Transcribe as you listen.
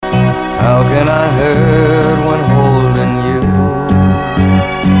than I heard when holding you.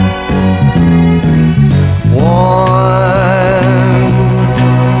 Warm,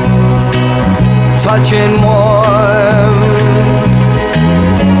 touching warm,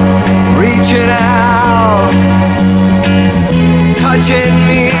 reaching out, touching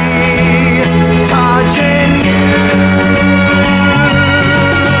me, touching you.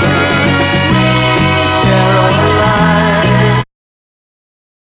 Caroline,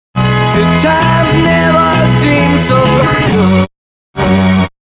 good times never seem so good.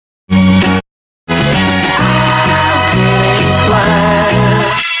 I've been inclined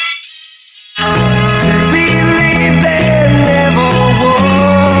to believe there never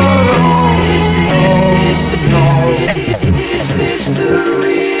was. Is this the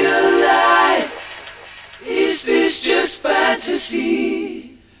real life? Is this just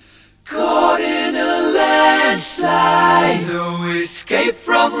fantasy? Caught in a landslide, no escape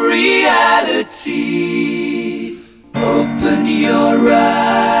from reality. Open your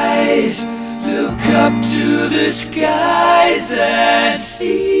eyes, look up to the skies and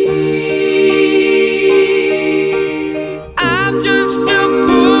see. I'm just a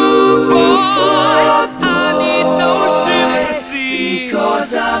poor boy, I need no sympathy,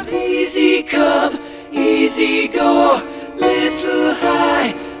 because I'm easy come, easy go, little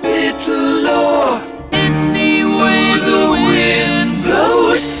high, little low. Any way the wind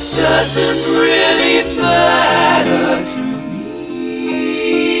blows doesn't really matter to me.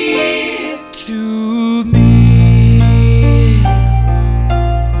 To me.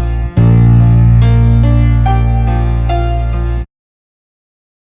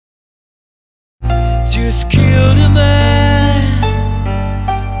 Just killed a man,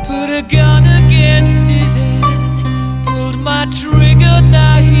 put a gun against his head, pulled my trigger,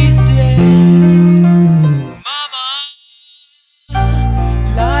 now he's dead. Mama,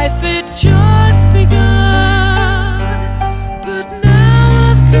 life had just begun, but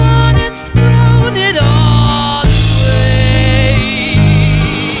now I've gone and thrown it all away.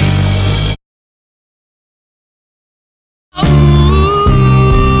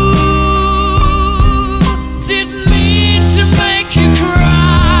 Didn't mean to make you cry.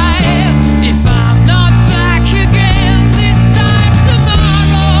 If I'm not back again this time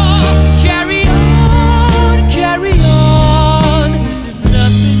tomorrow, carry on, carry on, as if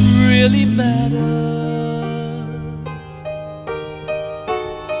nothing really matters.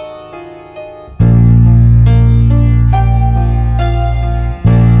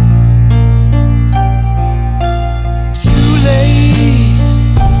 Too late,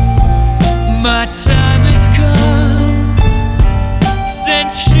 my time has come, sent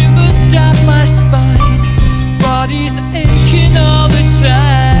shivers down my spine, body's aching all the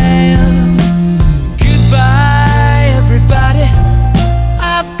time. Goodbye, everybody,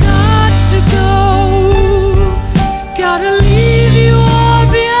 I've got to go, gotta leave you all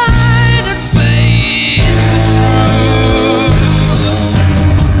behind and face the truth.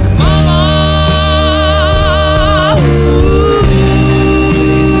 Mama,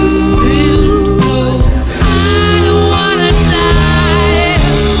 I don't wanna die.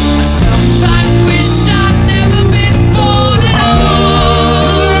 I sometimes wish I'd never been born at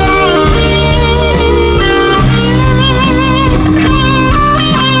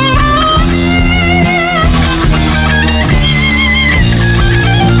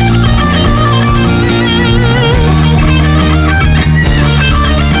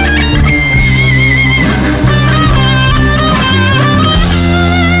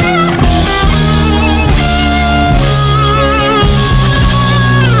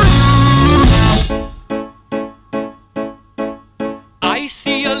I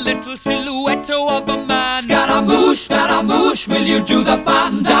see a little silhouette of a man. Scaramouche, will you do the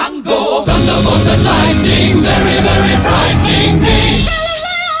fandango? Thunderbolts and lightning, very, very frightening me.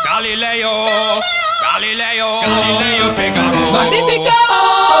 Galileo, Figaro, Magnifico!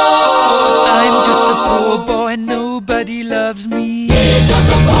 I'm just a poor boy, nobody loves me. He's just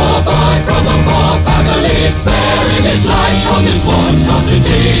a poor boy from a poor family, sparing his life from this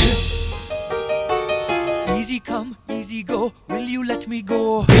monstrosity. Easy come, easy go, will you let me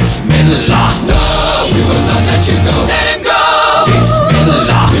go? Bismillah, no, we will not let you go. Let him go!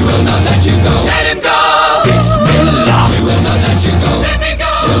 Bismillah, we will not let you go. Let him go! Bismillah, we will not let you go. Let me go!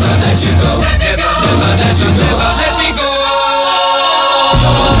 We'll not let you go. Let me go! Never let you go. Never let me go.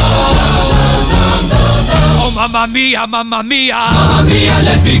 Oh, mamma mia, mamma mia. Mamma mia,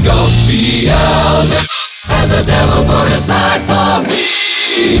 let me go. Beelzebub has a devil put aside for me.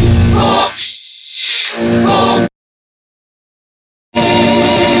 For me. For me.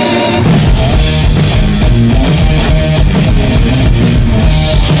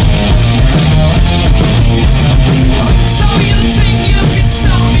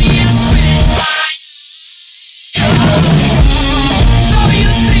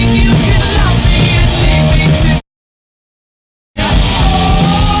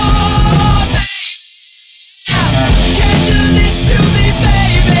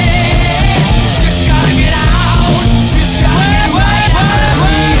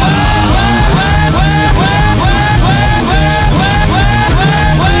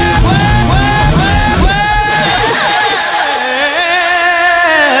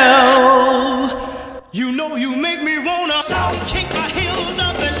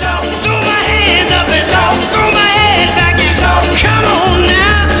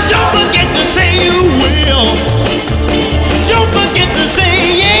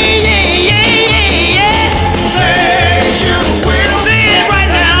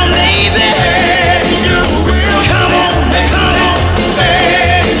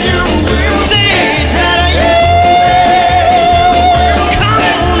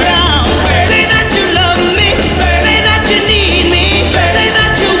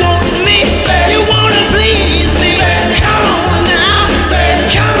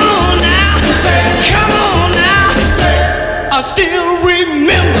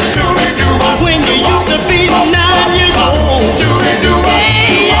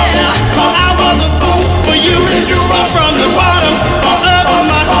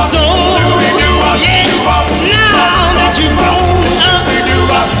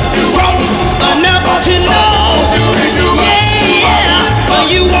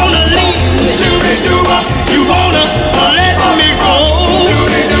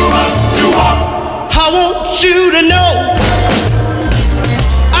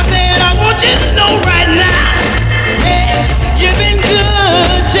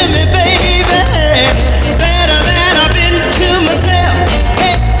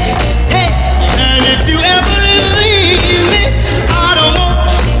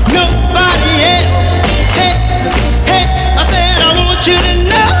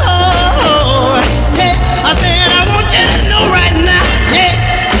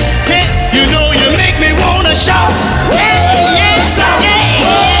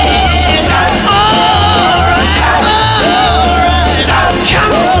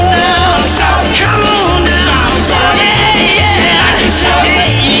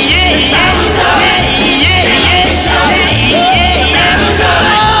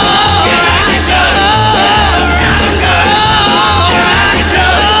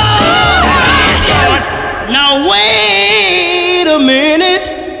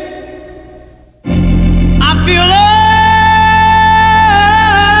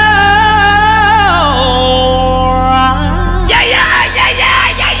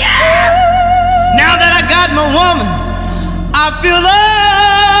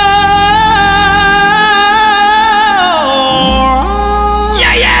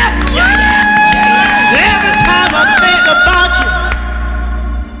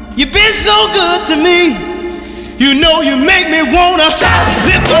 You know you make me wanna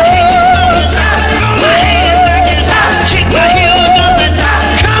lift my hands up and throw my hands back and kick my heels up and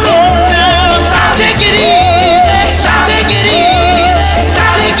come on now, take it easy, take it easy,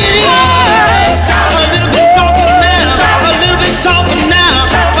 take it easy. A little bit softer now, a little bit softer now,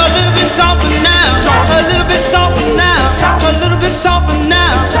 a little bit softer now, a little bit softer now, a little bit softer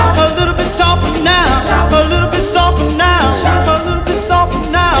now, a little bit softer now, a little bit softer now, a little bit softer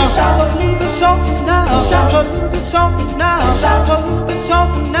now, a little bit softer now, a little bit softer now, a little bit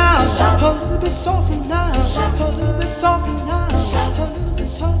softer now, a little bit softer now, a little bit softer now, a little bit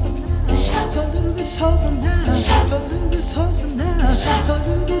softer now, a little bit softer now, a little bit softer now, a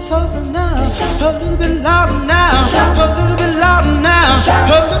little bit softer now, a little bit louder now, a little bit louder now, a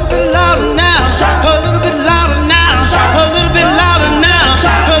little bit louder now, a little bit louder now, a little bit louder now, a little bit louder now,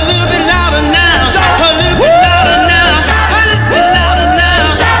 a little bit louder now, a little bit louder now,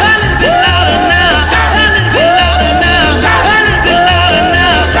 a little bit louder now, a little bit louder now, a little bit louder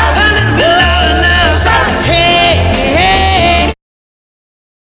now, a little bit louder now. Hey, hey,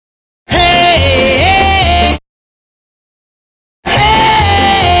 hey, hey, hey,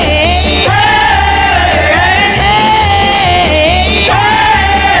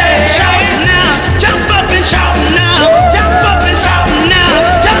 shout now, jump up and shout now, jump up and shout now,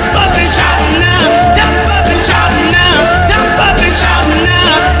 jump up and shout now, jump up and shout now, jump up and shout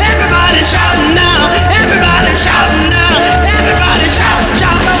now, everybody shout now, everybody shout now, everybody shout,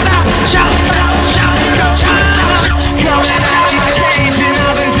 shout, shout, shout, shout, shout, shout. And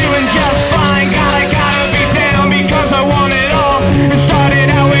I've been doing just fine. Gotta be down because I want it all. It started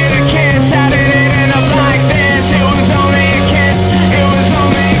out with a kiss, how did it end up like this? It was only a kiss, it was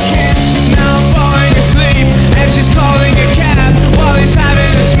only a kiss. Now I'm falling asleep, and she's calling a cab while he's having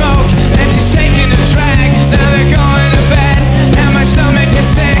a smoke, and she's taking a drag. Now they're going to bed, and my stomach is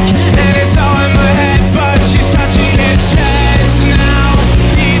sick, and it's all in my head, but she's touching his chest. Now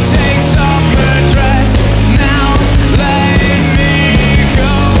he takes off her dress. Now let me go.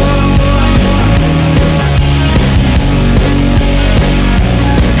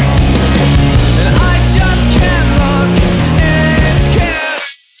 And I just can't look in his kiss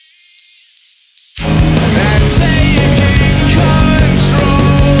and taking control.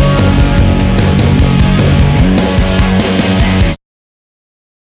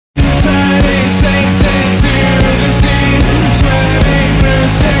 Turning snakes into the sea, swimming through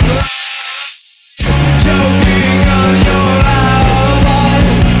sick lights, choking on your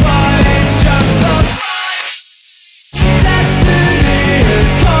alibis, but it's just a fight. Destiny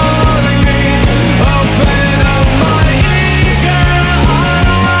is calling me, open up my eager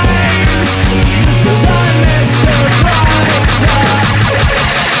eyes, 'cause I'm Mr. Brightside.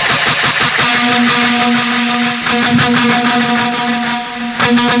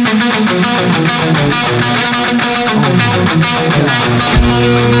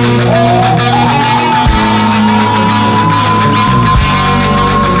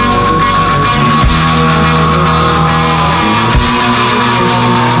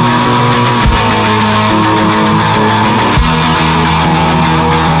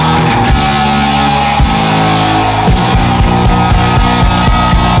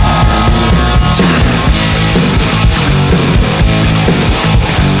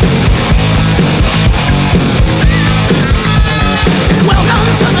 Welcome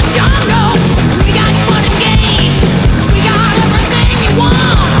to the jungle.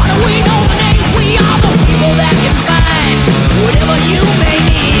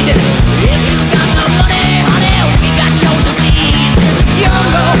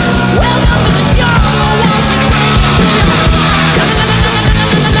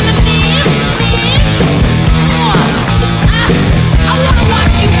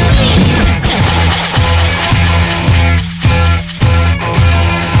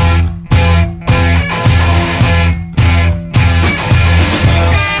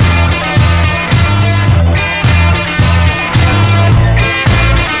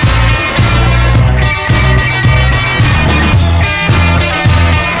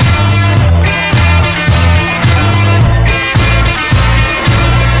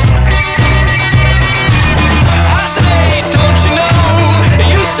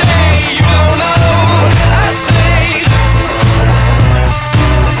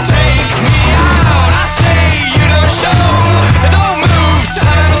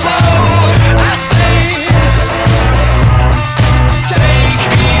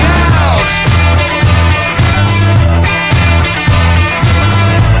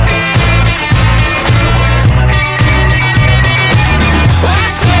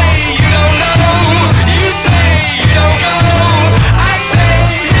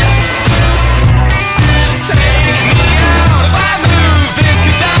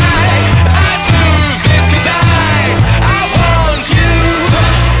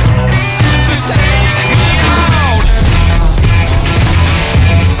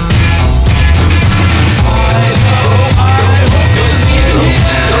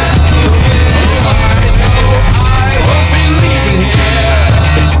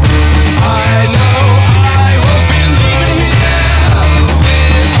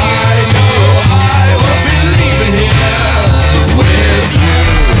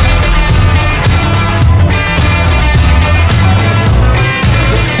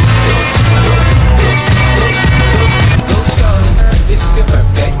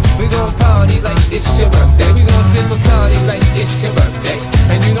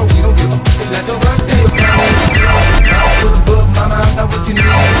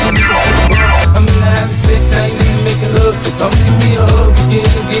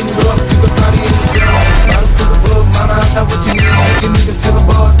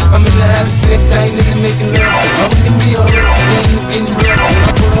 sex, I ain't into making love. I'm gonna be a hood, getting rough.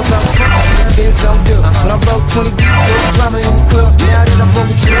 I pull up out front, then some good. When I roll 20 beats, so drama in the club. Now that I'm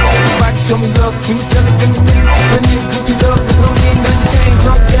rolling trip, everybody show me love. When you sell it, give me money. When you group it up, the road ain't nothing changed.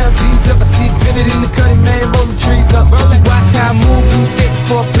 Drop down, G's up, I see exhibit in the cutting, man, rolling trees up. Watch how I move, when you step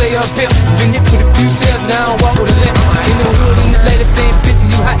before I play up here. Been hit with a few shells, now I walk with a limp. In the hood, in the latest saying 50,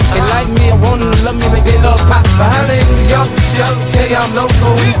 you hot. They like me, I want them to love me like they love pop. But holla in New York, for sure, tell you I'm loco.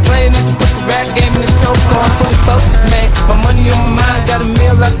 We playing this quick rap game in the choke. I'm fully focused, man. My money on my mind, got a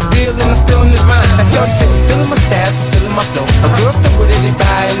meal like a deal, and I'm still in the grind. Now shorty says she feeling my style, she feeling my flow. A girl come with it, they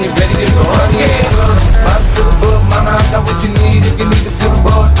buy, and they ready to go. Yeah, bottle full of bug, mama, I got what you need if you need to feel the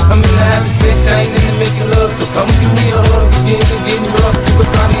boss. I'm in the having sex, I ain't into making love, so come give me a hug. You getting rough, you can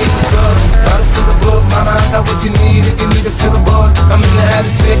find me in the club. Bottle full of bug, mama, I got what you need if you need to feel the boss. I'm in the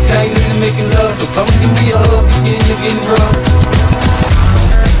having sex, I ain't into making love, so come give me a hug. You getting rough.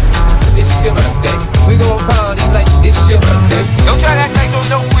 It's your birthday, we gon' party like it's your birthday. Don't try to act like don't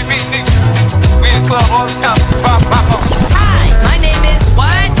know who we be, nigga. We in the club all the time. Pop, pop, pop. Hi, my name is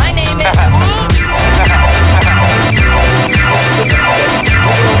what? My name is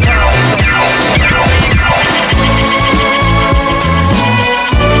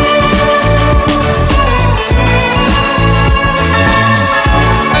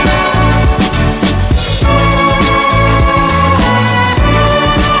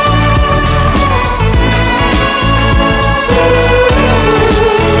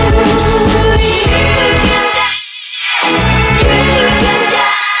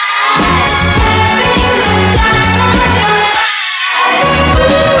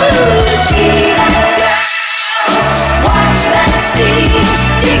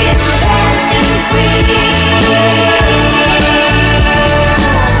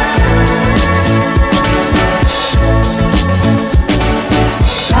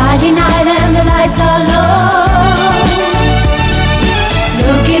Friday night and the lights are low,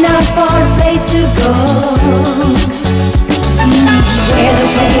 looking out for a place to go, where they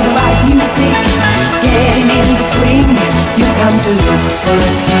play the right music, getting in the swing. You come to look for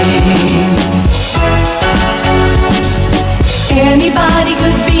a king. Anybody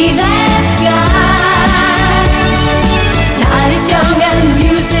could be that guy. Night is young and the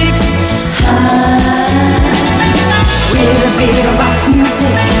music's high. With a bit of rock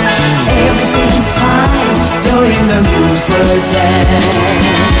music, everything's fine. You're in the mood for a dance.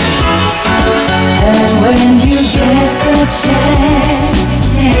 And when you get the chance,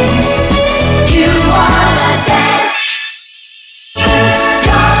 you are the dance.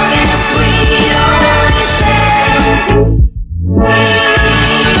 Young and sweet, only 17.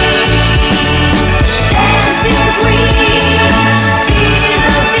 Dancing queen, feel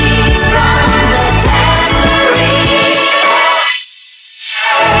the beat from the tambourine.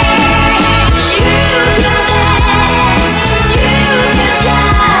 You can dance, you can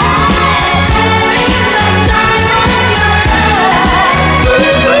jive, having the time of your life.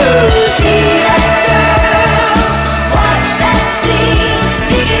 Ooh, see that girl, watch that scene,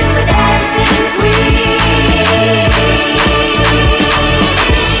 digging the dancing queen.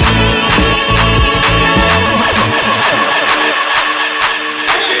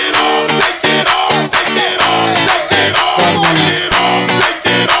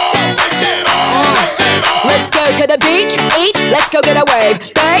 let's go to the beach, each, let's go get a wave.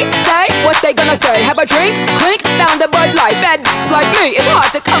 They say what they gonna say. Have a drink, clink, found a Bud Light. Bad like me, it's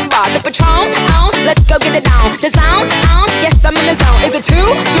hard to come by. The Patron, let's go get it down. The sound, yes, I'm in the zone. Is it 2,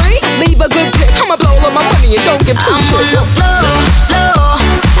 3? Leave a good tip. I'ma blow all my money and don't give two I'm on shits. the floor.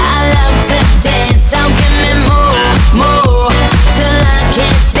 I love to dance, so give me more, till I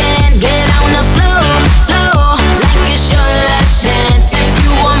can't stand. Get on the floor, like it's your last chance. If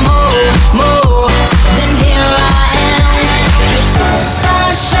you want more, then here I am.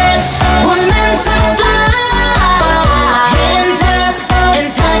 Starships were meant to fly, hands up and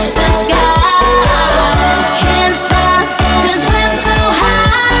touch the sky. Can't stop 'cause we're so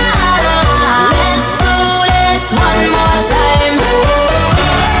high. Let's do this one more time.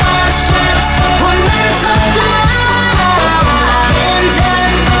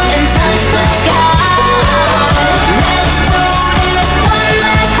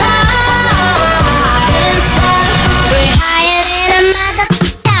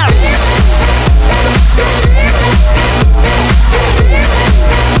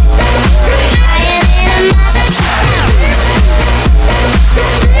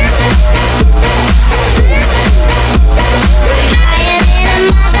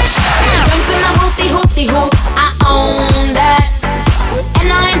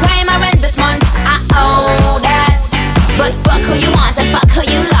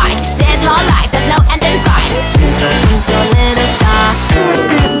 twinkle, twinkle, little star.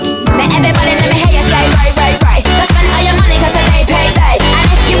 Now everybody let me hear you say right, right, right. Go spend all your money cause the day pay late. And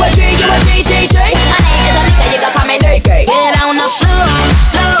if you a G, you a G, G, G. My name is Onika, you can call me Nikki. Get on the floor,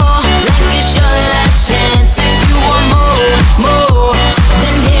 floor, like it's your last chance. If you want more, more,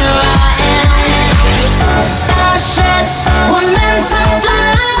 then here I am. Starships were meant to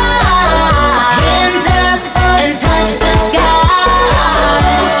fly. Hands up and touch the sky.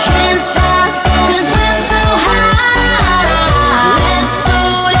 Can't stop 'cause we're so high. Let's do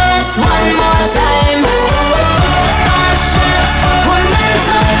this one more time. Starships were meant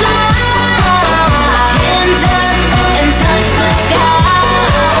to fly. Hands up and touch the sky.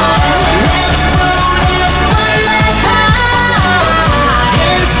 Let's do this one last time.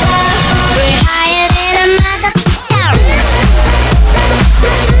 Can't stop. We're higher than a mother.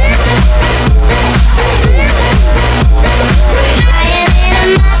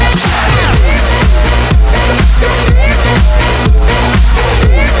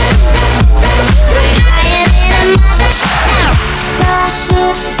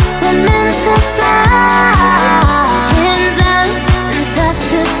 Starships were meant to fly. Hands up and touch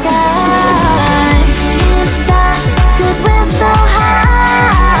the sky. Can't stop 'cause we're so high.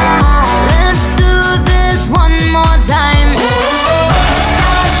 Let's do this one more time.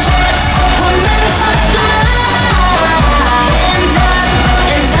 Starships were meant to fly. Hands up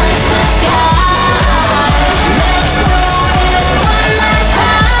and touch the sky. Let's do this one last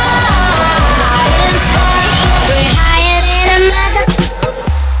time. Can't stop. We're higher than a mother.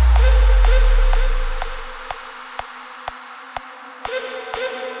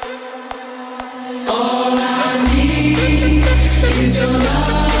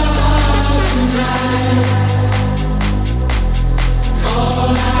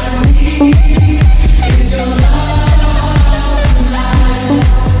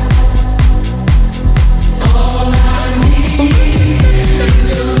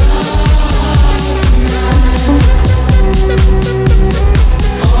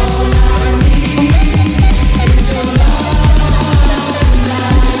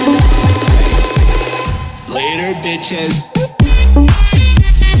 Later, bitches.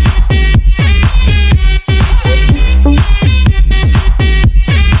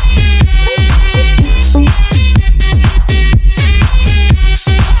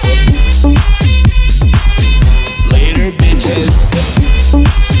 Later, bitches.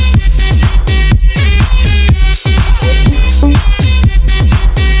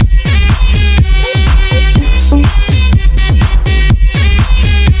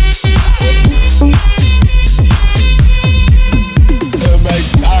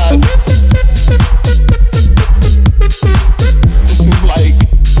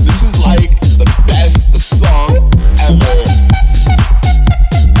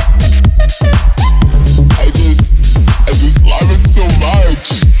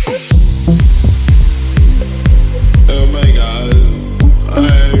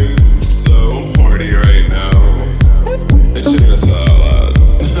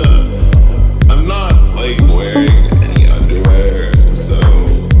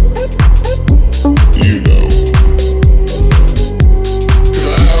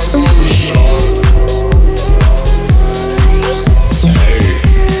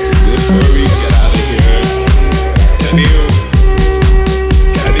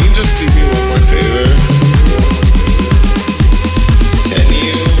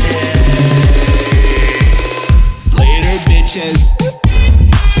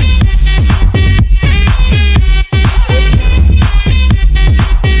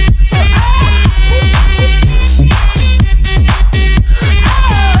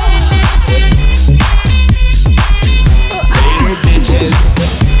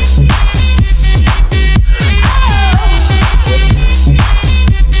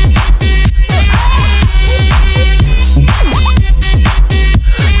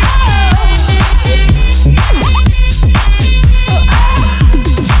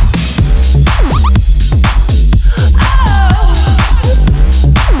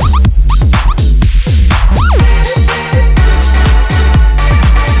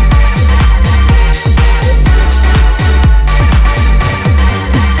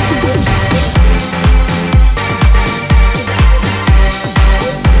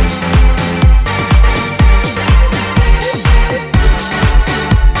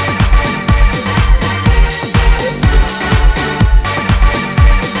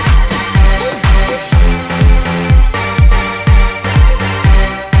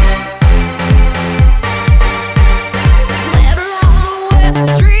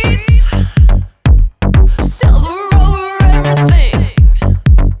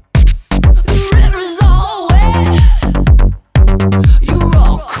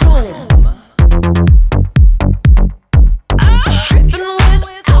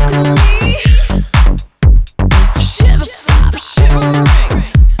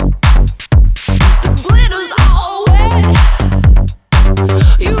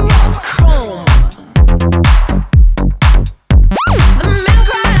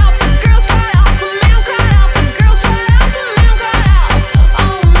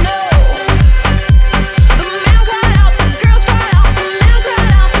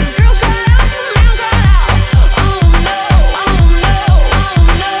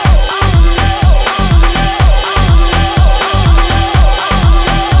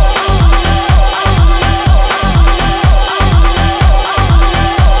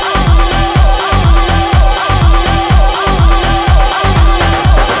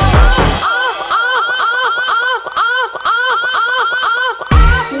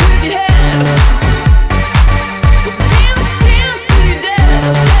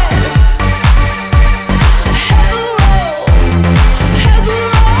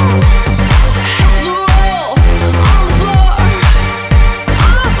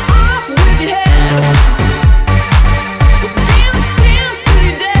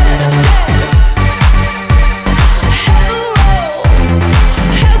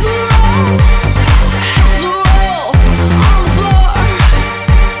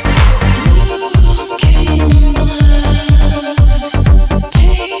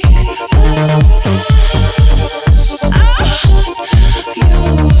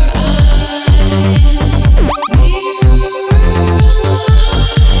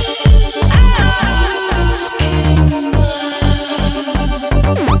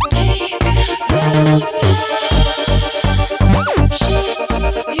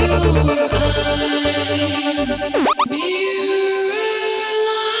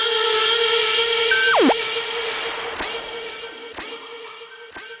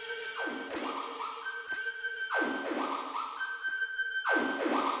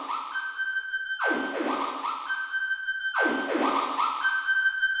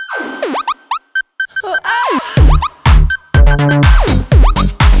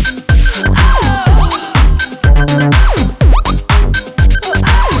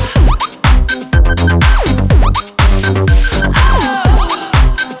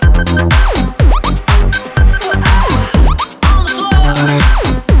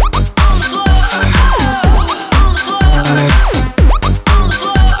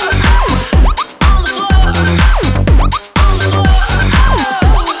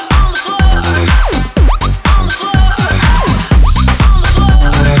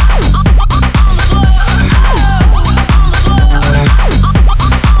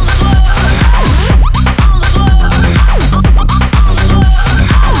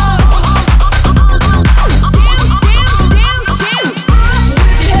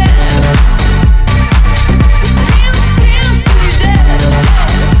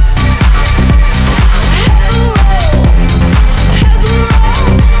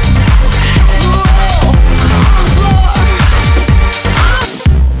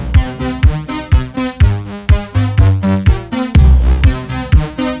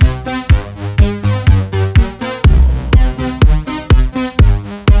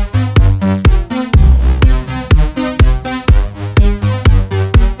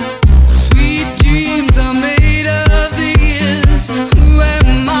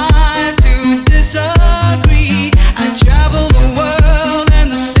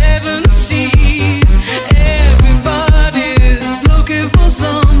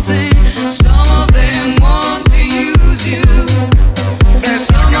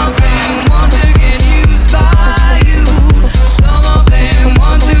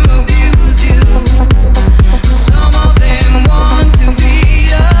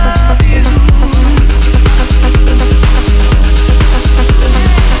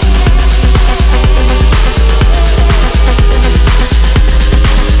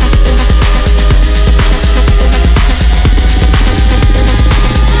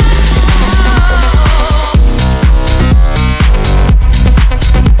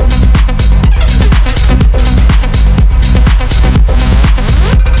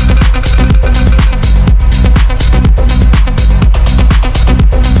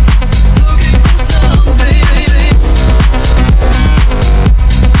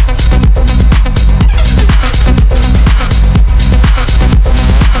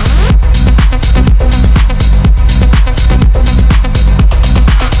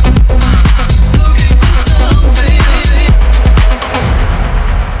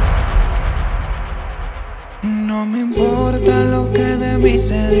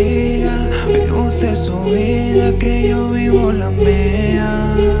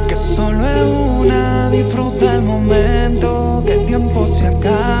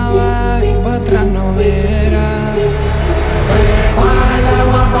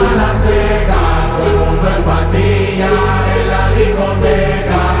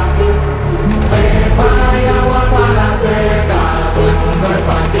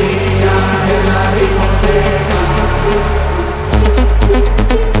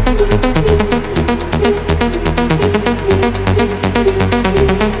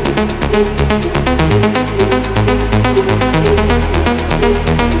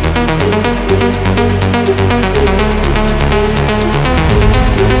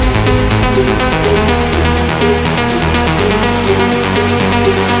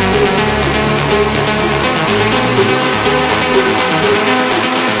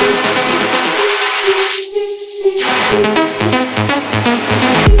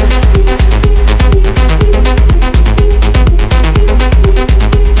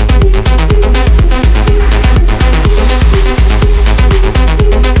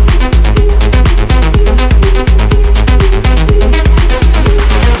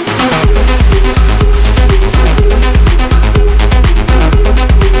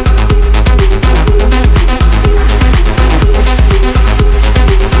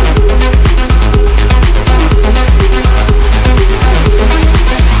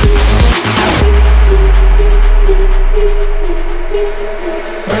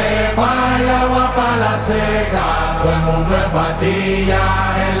 patilla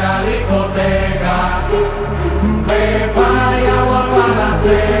en la discoteca. Pepa y agua para la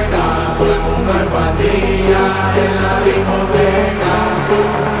seca. Todo el mundo en patilla en la discoteca.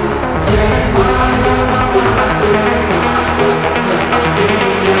 Pepa y agua para la seca. Todo el mundo en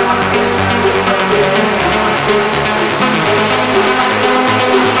patilla en la discoteca.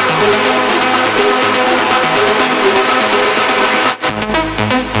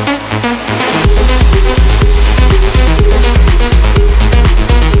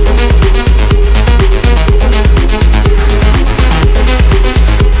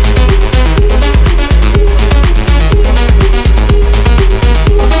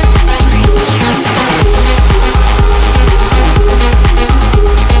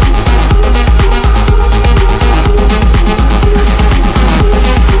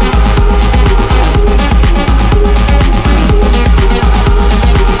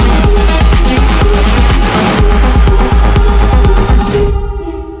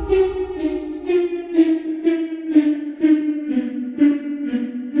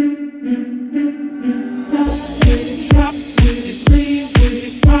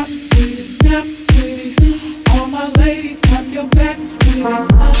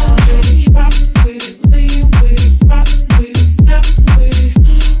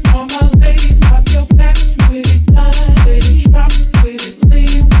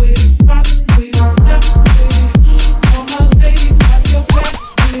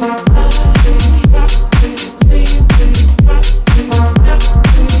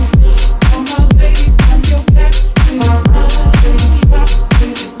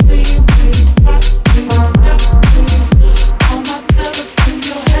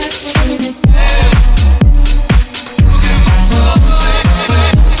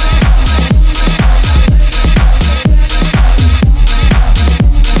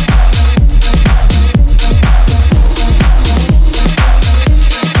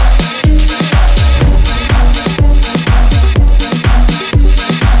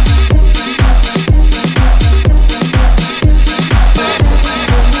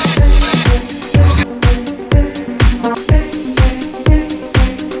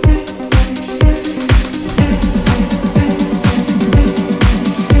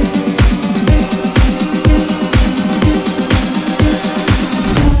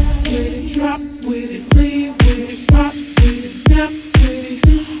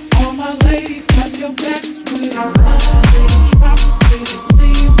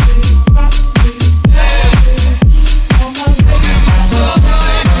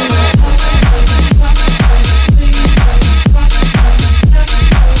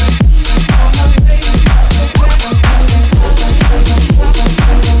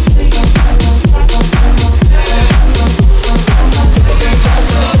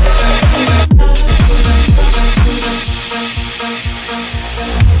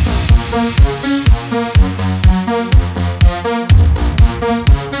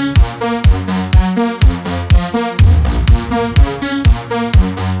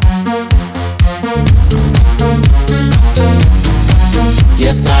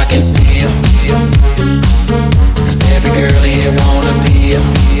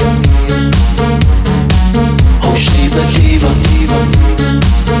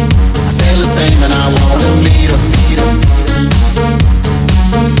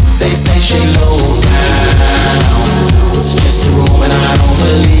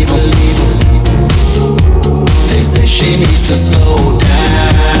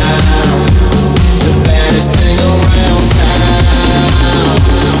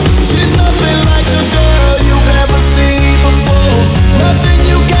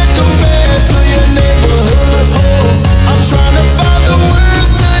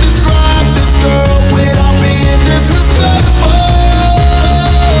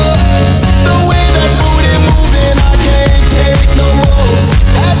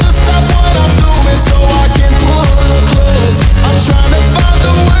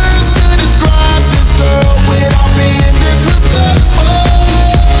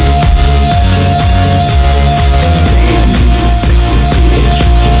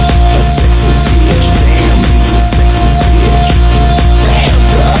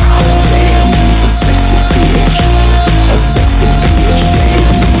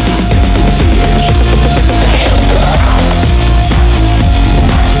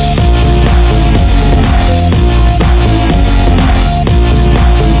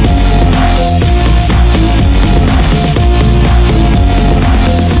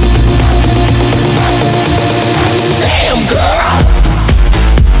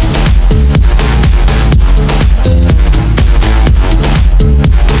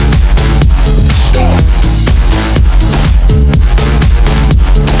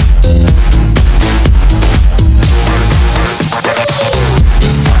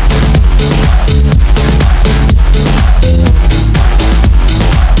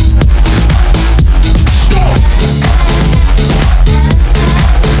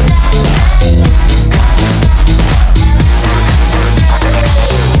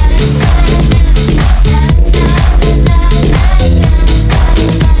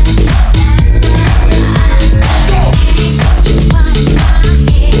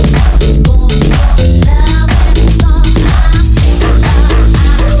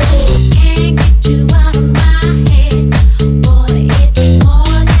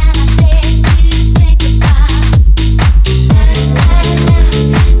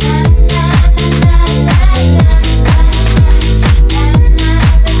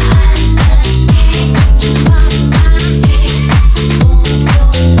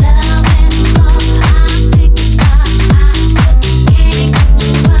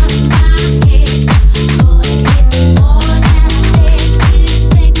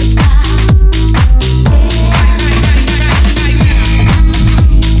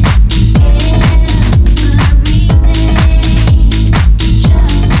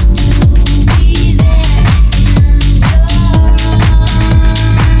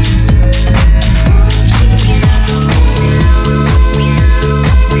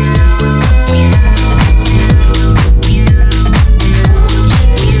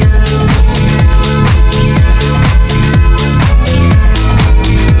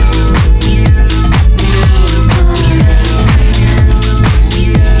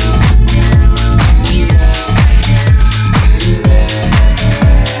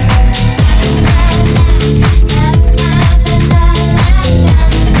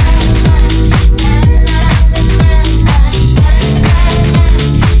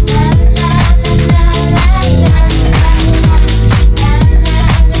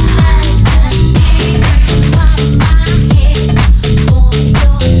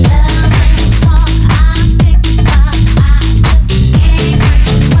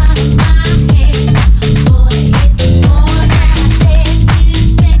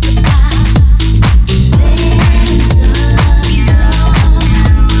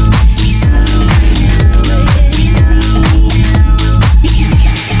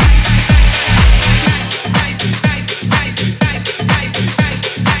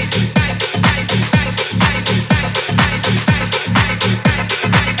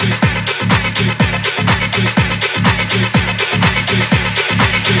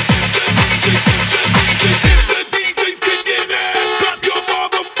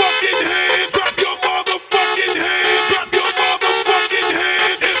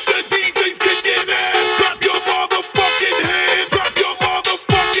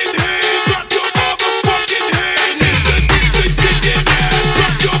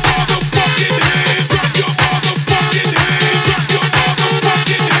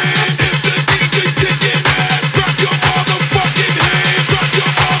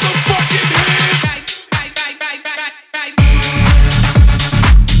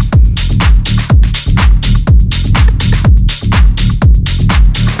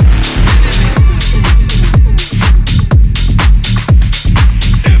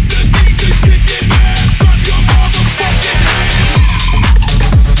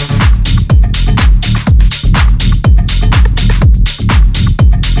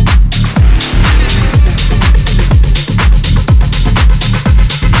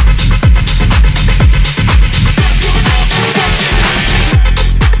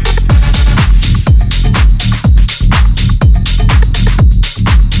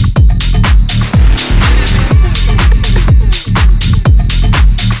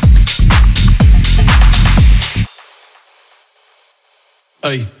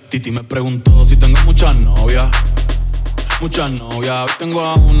 Ey, Titi me preguntó si tengo muchas novias. Muchas novias, hoy tengo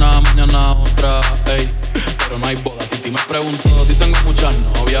a una, mañana a otra, ey. Pero no hay boda. Titi me preguntó si tengo muchas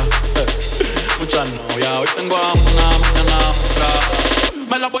novias. Muchas novias, hoy tengo a una, mañana a otra.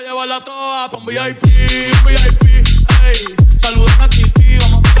 Me las voy a llevar a todas pa' un VIP, ey. Saluden a Titi,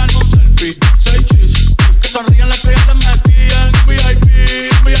 vamos a tirarnos un selfie. 6 chis, que sonrían las que ya les metí en VIP,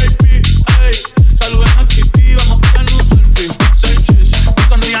 ey. Saluden a Titi, vamos a tirarnos un selfie. 6 chis, que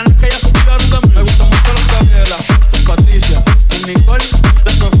sonrían las que ya se olvidaron de mí. Me gusta mucho la Gabriela, Patricia, Nicole,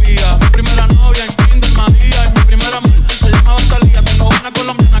 la Sofía. Mi primera novia en Kinder María. Y mi primera amor se llamaba Talía. Tengo una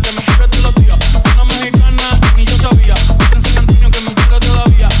colombiana que me sirve todos los días. Una mexicana y yo sabía. Otra en San Antonio que me quiere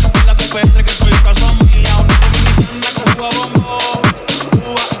todavía. Y la terrestre que estoy caso mía. Una dominicana que juega bombón.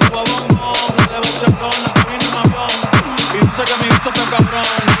 Juega bombón. La de Barcelona, vino en avión. Y dice que mi gusto está cabrón.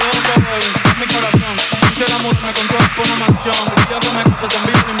 Yo lo que voy, es mi corazón. Quisiera mudarme con todo por una mansión. El día que me case te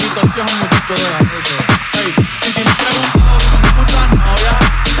envío una invitación. Muchacho, deja eso. Ey, y me pregunto muchas novias.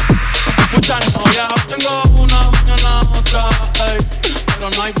 Muchas novias, hoy tengo una, mañana otra, ey. Pero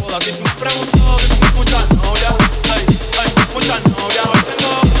no hay boda. Si me pregunto si tengo muchas novias, ey, muchas novias, hoy tengo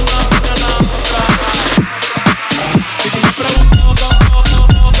una, mañana otra. Si me pregunto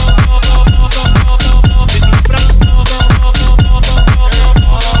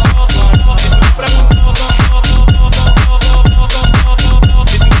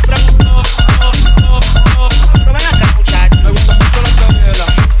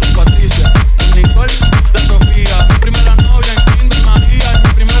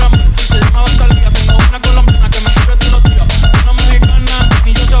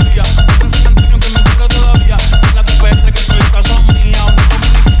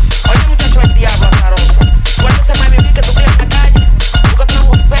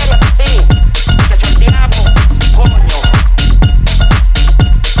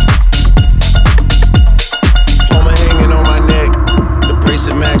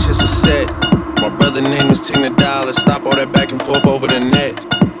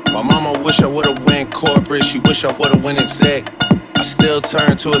I would've went exec. I still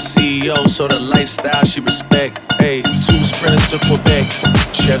turn to a CEO, so the lifestyle she respect. Hey, 2 sprinters to Quebec,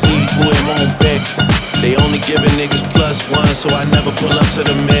 Chevy, Boo and Montbec. They only giving niggas +1, so I never pull up to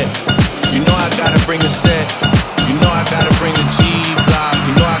the Met. You know I gotta bring a set. You know I gotta bring a G-block.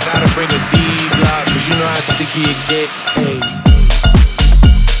 You know I gotta bring a D-block, cause you know how sticky it get. Hey.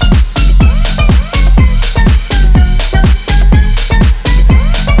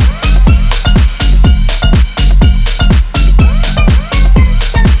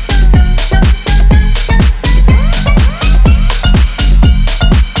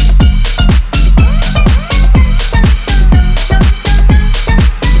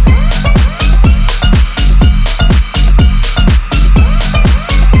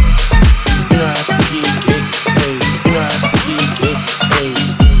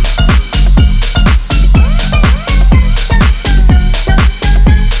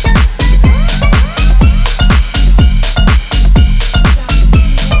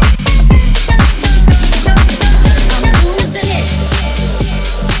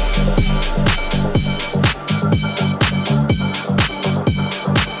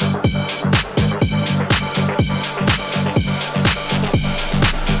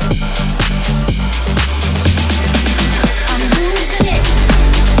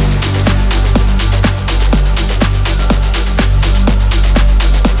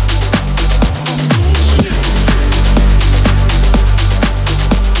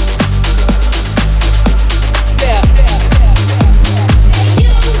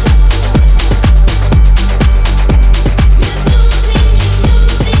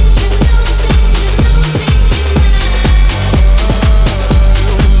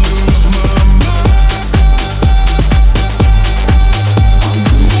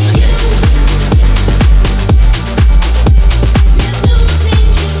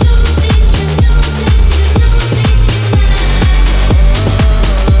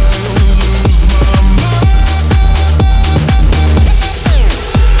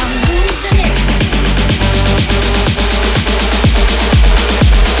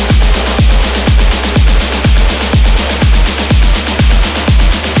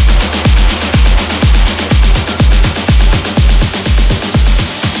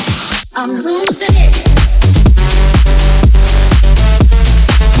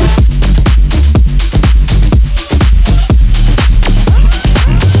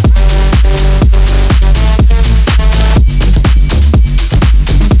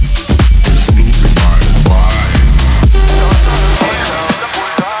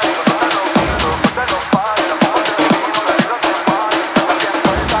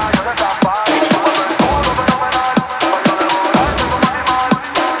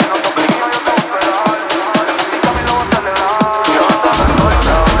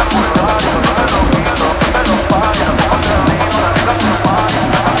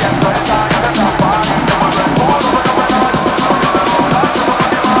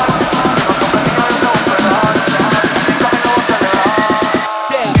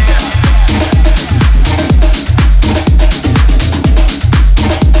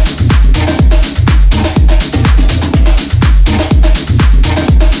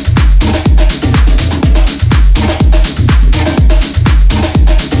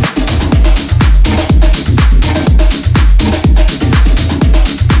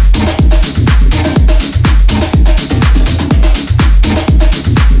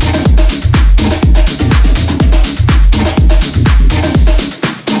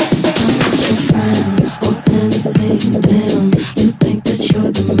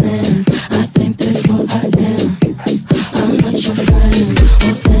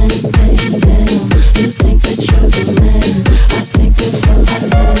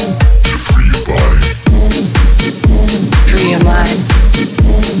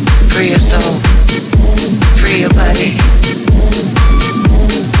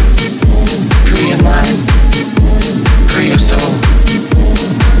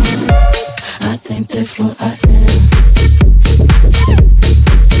 beautiful I am.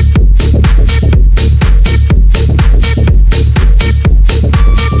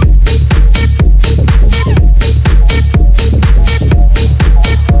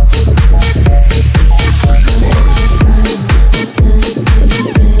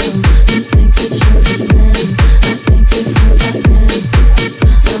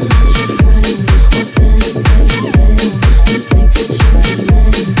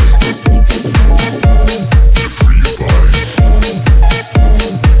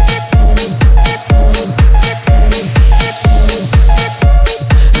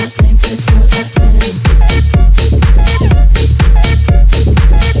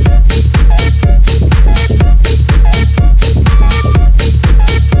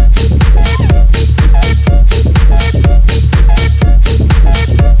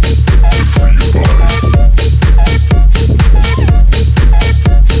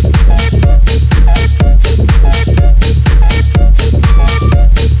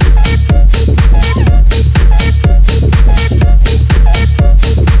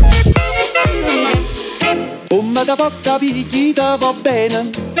 Picchita va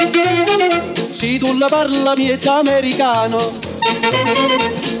bene, se tu la parla miezza americano,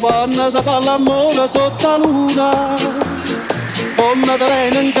 quando si fa l'amore sotto la luna, come te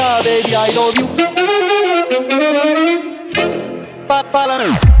viene in cade di I love you. Papà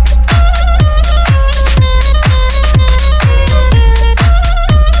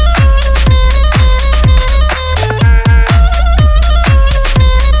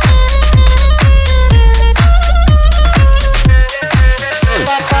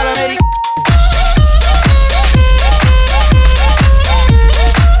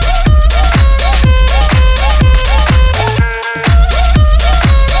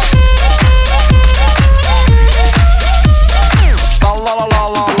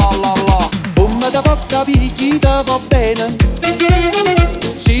picchita va bene,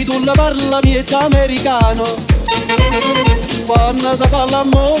 se tu la parla miezza americano, quando si fa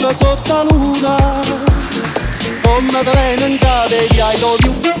l'amore sotto la luna, come te viene in cade di I love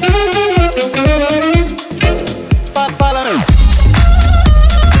you. Papà la me.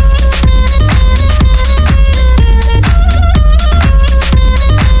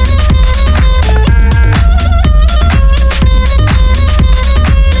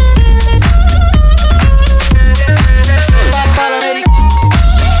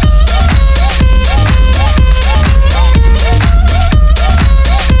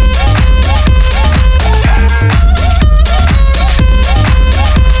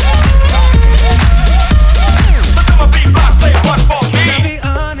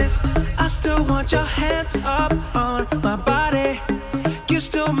 Your hands up on my body. You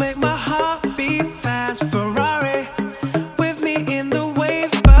still make my heart beat fast. Ferrari with me in the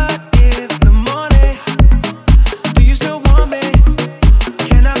wave, but in the morning. Do you still want me?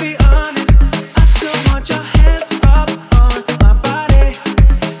 Can I be honest? I still want your hands up on my body.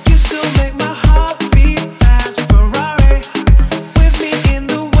 You still make my heart beat fast. Ferrari with me in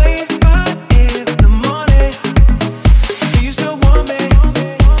the wave, but in the morning. Do you still want me?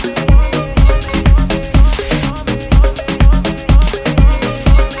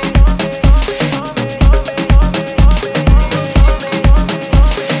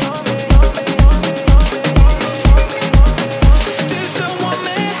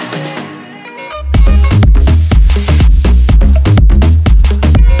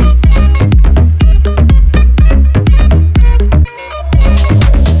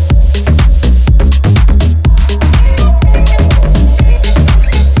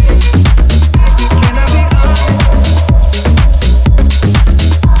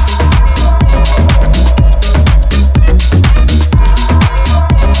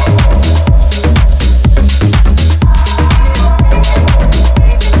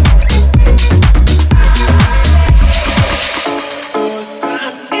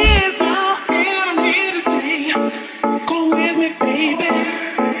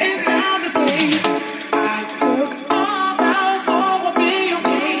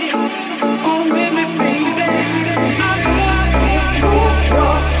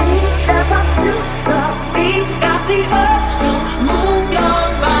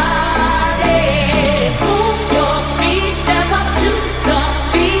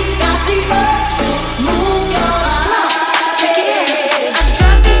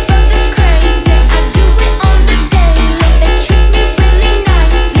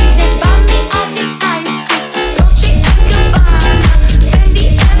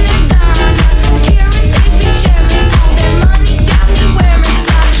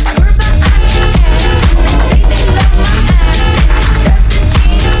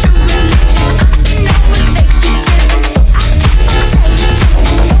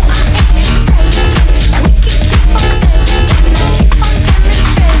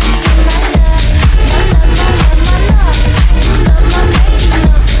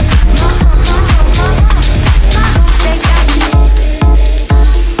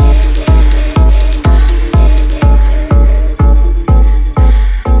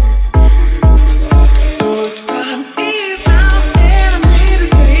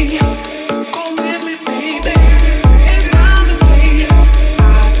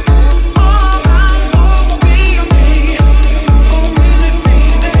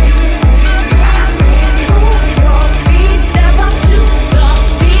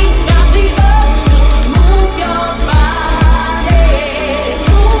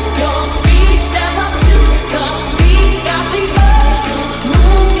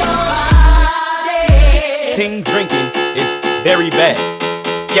 king drinking is very bad.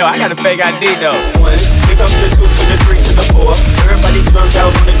 Yo, I got a fake ID though. 1, here comes the 2 to the 3 to the 4. Everybody drunk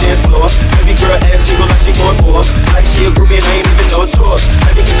out on the dance floor. Baby girl ass jiggle like she going for. Like she a groupie and I ain't even no tour.